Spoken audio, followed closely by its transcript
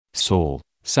Seoul,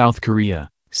 South Korea.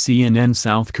 CNN.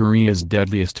 South Korea's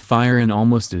deadliest fire in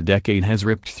almost a decade has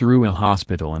ripped through a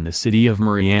hospital in the city of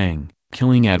Muryang,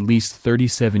 killing at least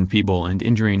 37 people and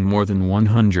injuring more than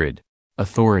 100.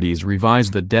 Authorities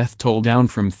revised the death toll down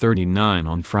from 39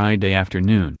 on Friday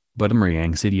afternoon, but a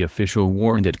Muryang city official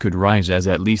warned it could rise as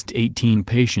at least 18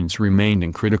 patients remained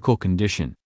in critical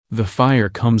condition. The fire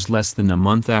comes less than a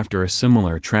month after a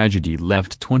similar tragedy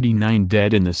left 29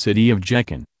 dead in the city of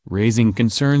Jecheon, raising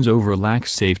concerns over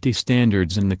lax safety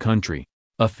standards in the country.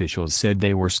 Officials said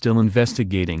they were still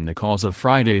investigating the cause of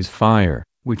Friday's fire,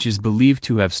 which is believed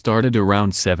to have started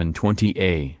around 7:20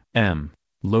 a.m.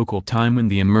 local time in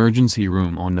the emergency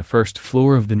room on the first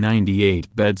floor of the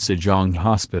 98-bed Sejong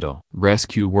Hospital.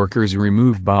 Rescue workers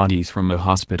removed bodies from a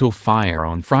hospital fire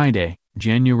on Friday,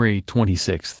 January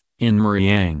 26, in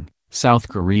Muryang, South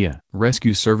Korea.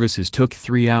 Rescue services took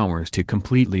 3 hours to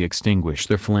completely extinguish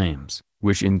the flames,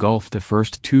 which engulfed the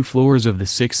first 2 floors of the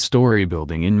 6-story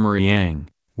building in Muryang,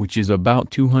 which is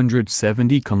about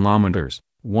 270 kilometers,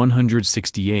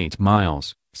 168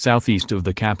 miles, southeast of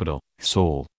the capital,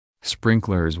 Seoul.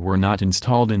 Sprinklers were not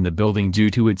installed in the building due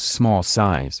to its small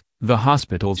size, the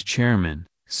hospital's chairman,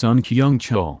 Sun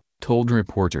Kyung-chul, told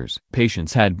reporters.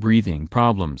 Patients had breathing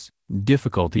problems,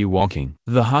 difficulty walking.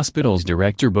 The hospital's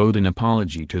director bowed an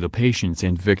apology to the patients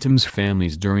and victims'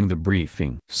 families during the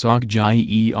briefing. Sok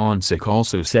Jae-eon-sik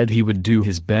also said he would do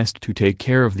his best to take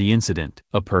care of the incident.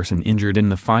 A person injured in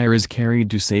the fire is carried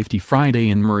to safety Friday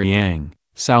in Muryang,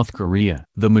 South Korea.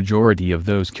 The majority of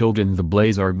those killed in the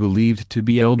blaze are believed to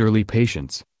be elderly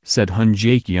patients, said Hun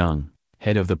Jae-kyung,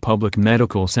 head of the public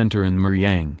medical center in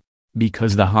Muryang.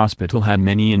 Because the hospital had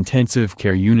many intensive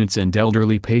care units and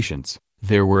elderly patients,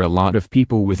 there were a lot of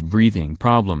people with breathing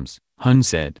problems, Hun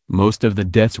said. Most of the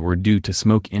deaths were due to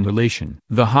smoke inhalation.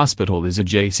 The hospital is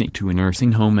adjacent to a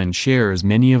nursing home and shares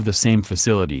many of the same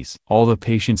facilities. All the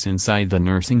patients inside the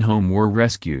nursing home were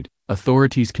rescued,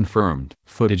 authorities confirmed.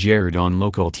 Footage aired on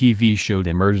local TV showed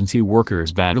emergency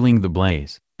workers battling the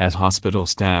blaze, as hospital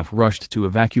staff rushed to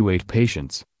evacuate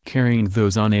patients, carrying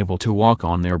those unable to walk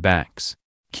on their backs.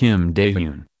 Kim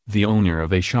Dae-hyun, the owner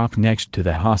of a shop next to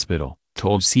the hospital,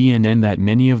 told CNN that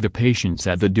many of the patients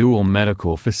at the dual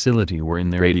medical facility were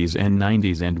in their 80s and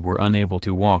 90s and were unable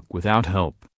to walk without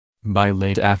help. By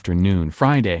late afternoon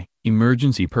Friday,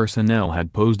 emergency personnel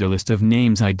had posted a list of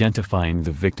names identifying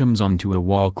the victims onto a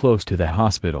wall close to the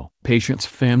hospital. Patients'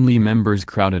 family members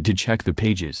crowded to check the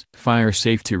pages. Fire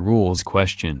safety rules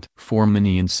questioned. For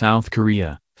many in South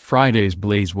Korea, Friday's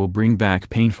blaze will bring back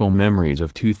painful memories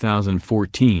of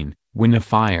 2014, when a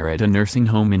fire at a nursing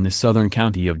home in the southern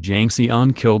county of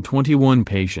Jangseon killed 21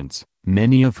 patients,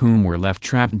 many of whom were left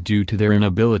trapped due to their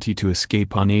inability to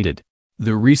escape unaided.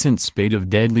 The recent spate of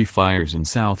deadly fires in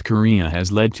South Korea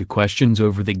has led to questions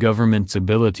over the government's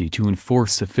ability to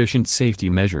enforce sufficient safety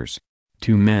measures.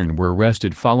 2 men were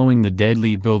arrested following the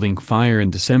deadly building fire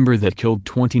in December that killed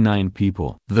 29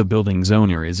 people. The building's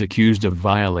owner is accused of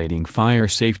violating fire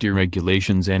safety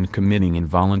regulations and committing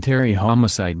involuntary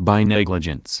homicide by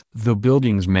negligence. The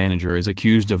building's manager is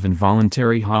accused of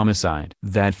involuntary homicide.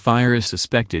 That fire is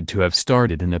suspected to have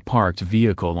started in a parked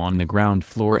vehicle on the ground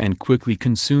floor and quickly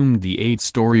consumed the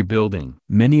 8-story building.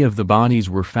 Many of the bodies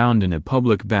were found in a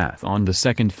public bath on the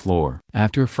 2nd floor.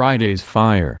 After Friday's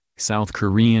fire, South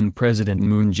Korean President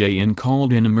Moon Jae-in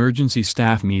called an emergency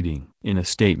staff meeting. In a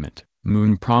statement,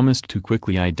 Moon promised to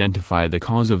quickly identify the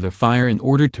cause of the fire in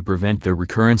order to prevent the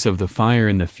recurrence of the fire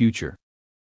in the future.